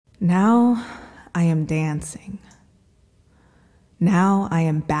Now I am dancing. Now I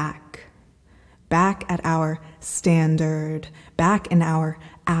am back at our standard, back in our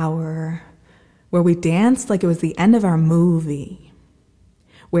hour, where we danced like it was the end of our movie,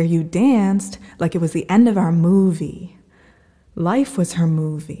 where you danced like it was the end of our movie. Life was her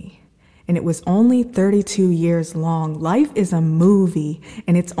movie, and it was only 32 years long. Life is a movie,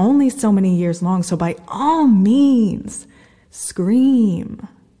 and it's only so many years long, so by all means, scream.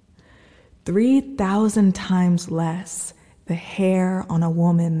 3,000 times less the hair on a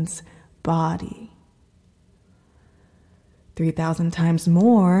woman's body. 3,000 times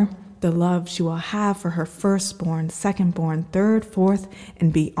more the love she will have for her firstborn, secondborn, third, fourth,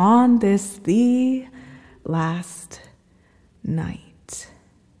 and beyond this, the last night.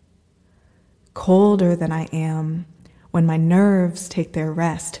 Colder than I am when my nerves take their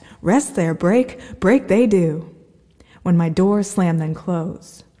rest. Rest there, break they do. When my doors slam then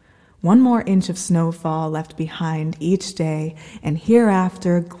close. One more inch of snowfall left behind each day, and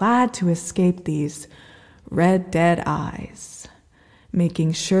hereafter glad to escape these red dead eyes,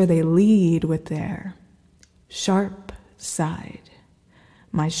 making sure they lead with their sharp side.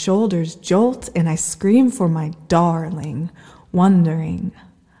 My shoulders jolt and I scream for my darling, wondering,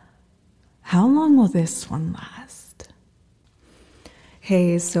 how long will this one last?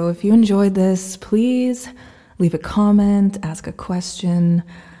 Hey, so if you enjoyed this, please leave a comment, ask a question.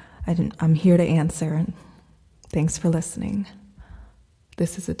 I'm here to answer. Thanks for listening.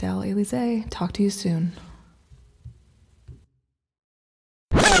 This is Adele Elise. Talk to you soon.